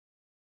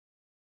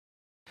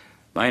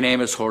My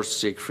name is Horst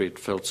Siegfried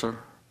Filtzer.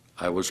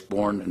 I was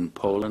born in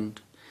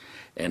Poland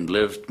and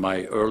lived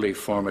my early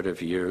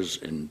formative years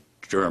in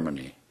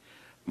Germany.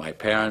 My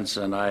parents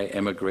and I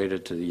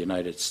emigrated to the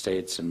United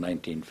States in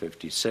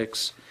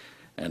 1956,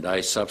 and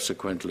I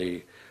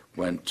subsequently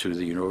went to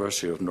the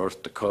University of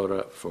North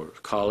Dakota for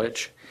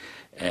college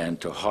and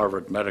to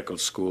Harvard Medical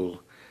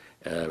School,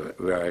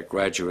 where I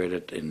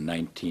graduated in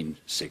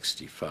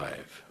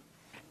 1965,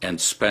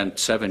 and spent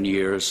 7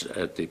 years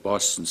at the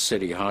Boston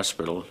City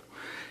Hospital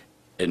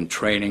in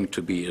training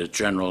to be a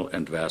general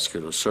and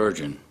vascular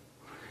surgeon.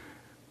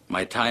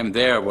 My time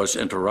there was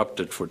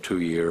interrupted for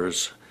 2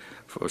 years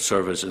for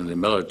service in the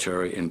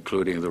military,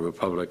 including the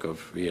Republic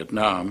of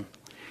Vietnam.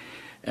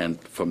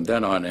 And from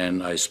then on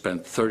in, I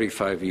spent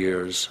 35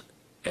 years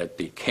at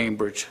the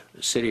Cambridge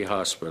City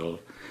Hospital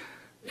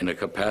in a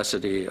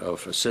capacity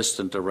of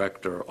assistant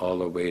director all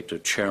the way to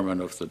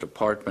chairman of the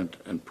department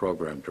and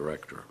program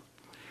director.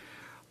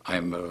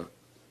 I'm a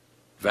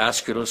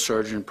vascular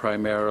surgeon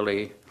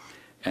primarily,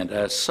 and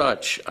as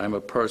such, I'm a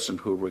person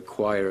who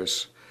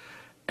requires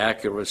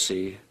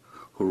accuracy,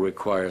 who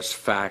requires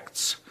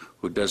facts,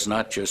 who does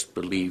not just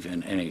believe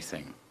in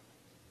anything.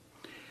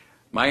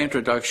 My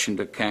introduction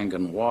to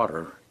Kangen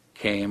water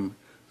came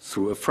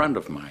through a friend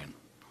of mine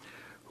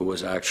who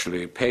was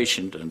actually a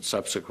patient and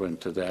subsequent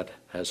to that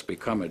has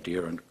become a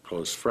dear and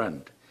close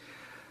friend.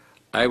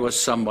 I was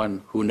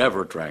someone who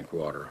never drank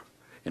water.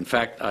 In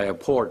fact, I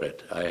abhorred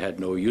it. I had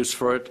no use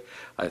for it.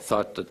 I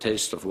thought the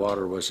taste of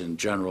water was in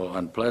general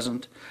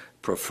unpleasant,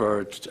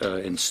 preferred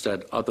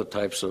instead other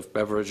types of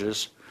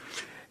beverages.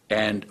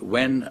 And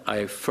when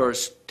I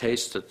first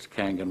tasted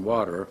Kangen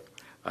water,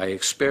 I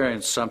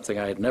experienced something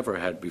I had never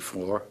had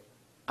before.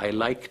 I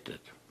liked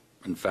it.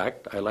 In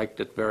fact, I liked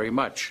it very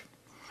much.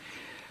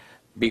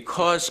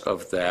 Because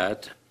of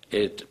that,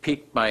 it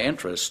piqued my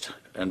interest,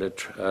 and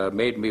it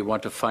made me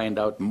want to find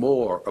out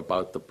more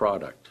about the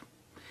product.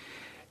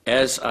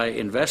 As I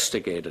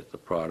investigated the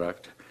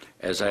product,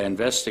 as I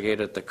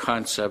investigated the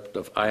concept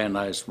of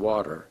ionized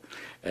water,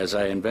 as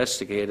I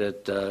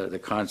investigated the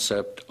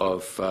concept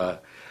of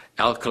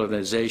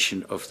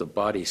alkalinization of the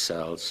body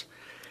cells,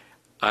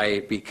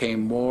 I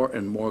became more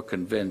and more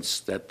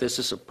convinced that this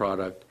is a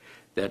product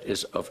that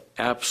is of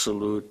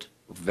absolute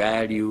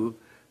value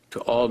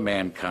to all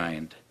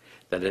mankind,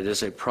 that it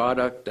is a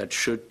product that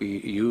should be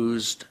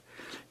used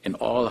in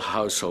all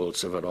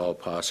households if at all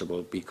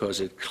possible,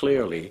 because it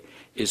clearly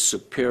is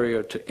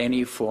superior to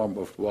any form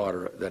of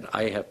water that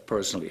I have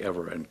personally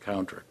ever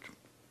encountered.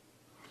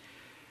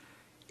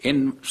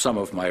 In some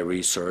of my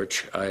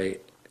research, I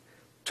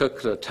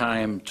took the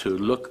time to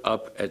look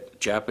up at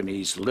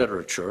Japanese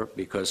literature,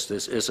 because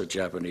this is a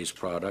Japanese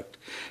product,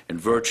 and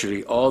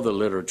virtually all the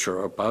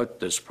literature about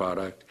this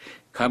product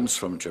comes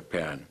from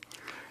Japan.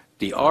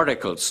 The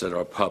articles that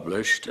are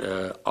published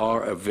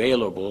are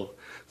available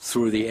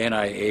through the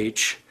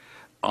NIH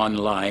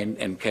online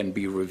and can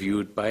be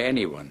reviewed by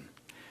anyone.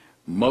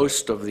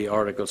 Most of the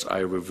articles I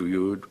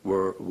reviewed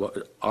were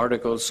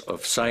articles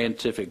of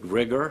scientific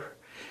rigor.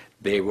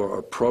 They were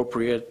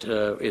appropriate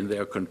in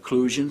their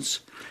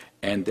conclusions,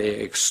 and they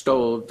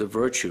extolled the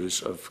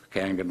virtues of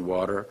Kangen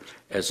water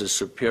as a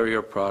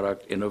superior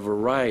product in a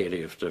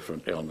variety of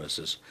different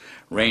illnesses,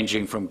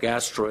 ranging from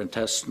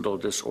gastrointestinal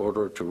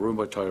disorder to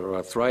rheumatoid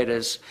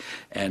arthritis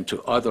and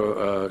to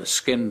other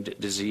skin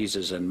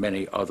diseases and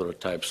many other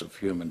types of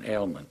human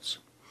ailments.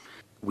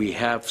 We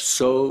have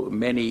so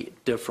many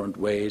different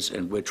ways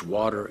in which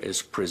water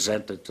is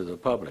presented to the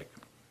public.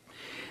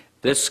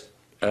 This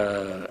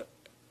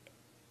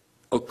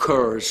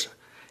occurs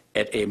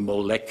at a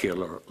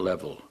molecular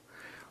level.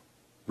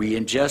 We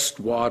ingest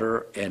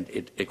water and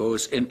it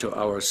goes into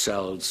our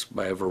cells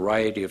by a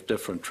variety of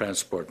different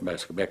transport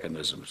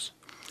mechanisms.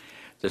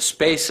 The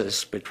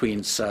spaces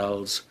between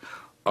cells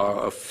are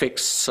of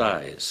fixed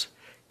size.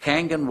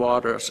 Kangen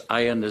water's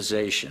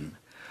ionization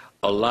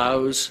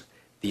allows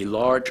the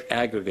large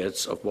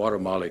aggregates of water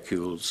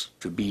molecules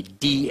to be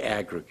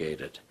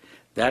de-aggregated.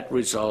 That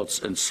results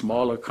in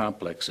smaller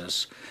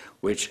complexes,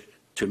 which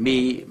to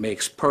me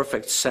makes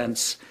perfect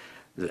sense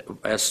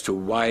as to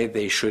why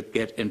they should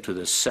get into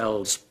the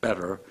cells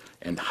better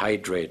and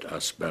hydrate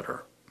us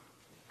better.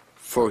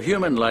 For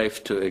human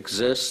life to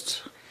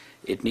exist,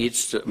 it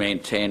needs to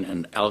maintain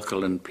an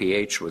alkaline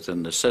pH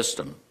within the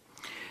system.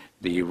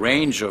 The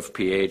range of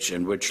pH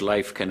in which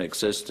life can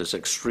exist is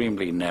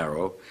extremely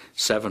narrow.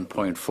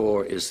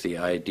 7.4 is the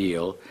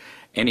ideal.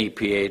 Any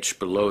pH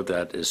below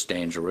that is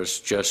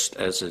dangerous, just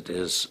as it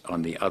is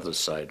on the other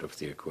side of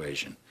the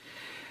equation.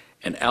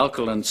 An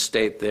alkaline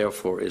state,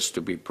 therefore, is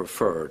to be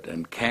preferred,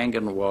 and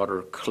Kangen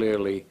water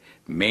clearly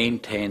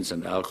maintains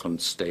an alkaline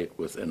state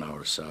within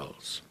our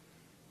cells.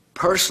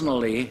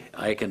 Personally,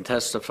 I can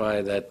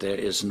testify that there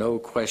is no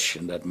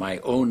question that my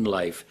own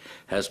life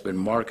has been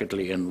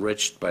markedly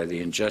enriched by the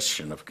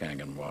ingestion of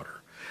Kangen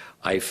water.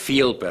 I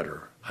feel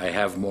better. I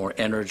have more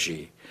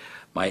energy.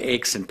 My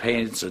aches and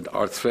pains and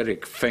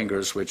arthritic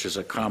fingers, which is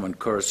a common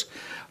curse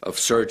of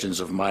surgeons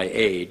of my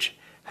age,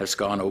 has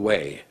gone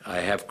away. I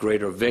have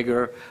greater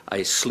vigor.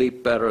 I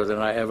sleep better than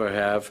I ever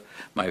have.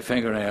 My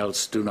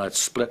fingernails do not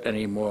split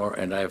anymore,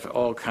 and I have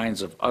all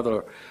kinds of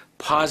other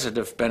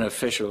positive,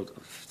 beneficial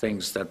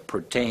things that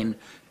pertain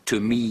to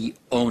me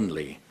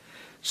only.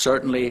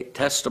 Certainly,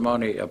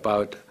 testimony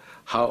about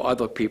how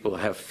other people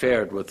have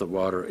fared with the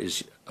water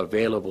is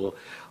available.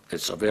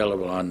 It's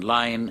available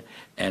online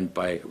and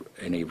by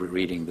any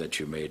reading that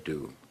you may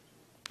do.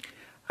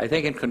 I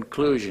think in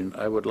conclusion,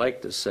 I would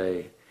like to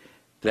say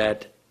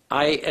that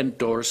I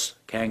endorse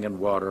Kangen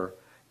water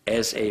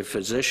as a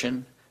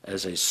physician,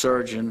 as a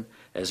surgeon,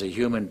 as a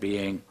human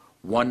being,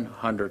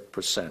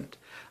 100%.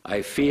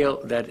 I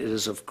feel that it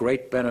is of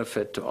great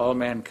benefit to all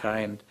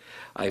mankind.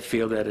 I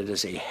feel that it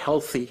is a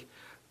healthy,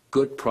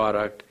 good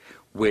product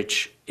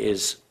which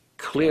is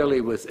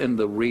clearly within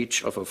the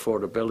reach of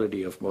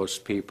affordability of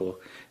most people,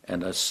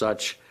 and as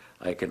such,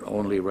 I can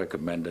only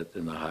recommend it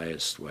in the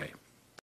highest way.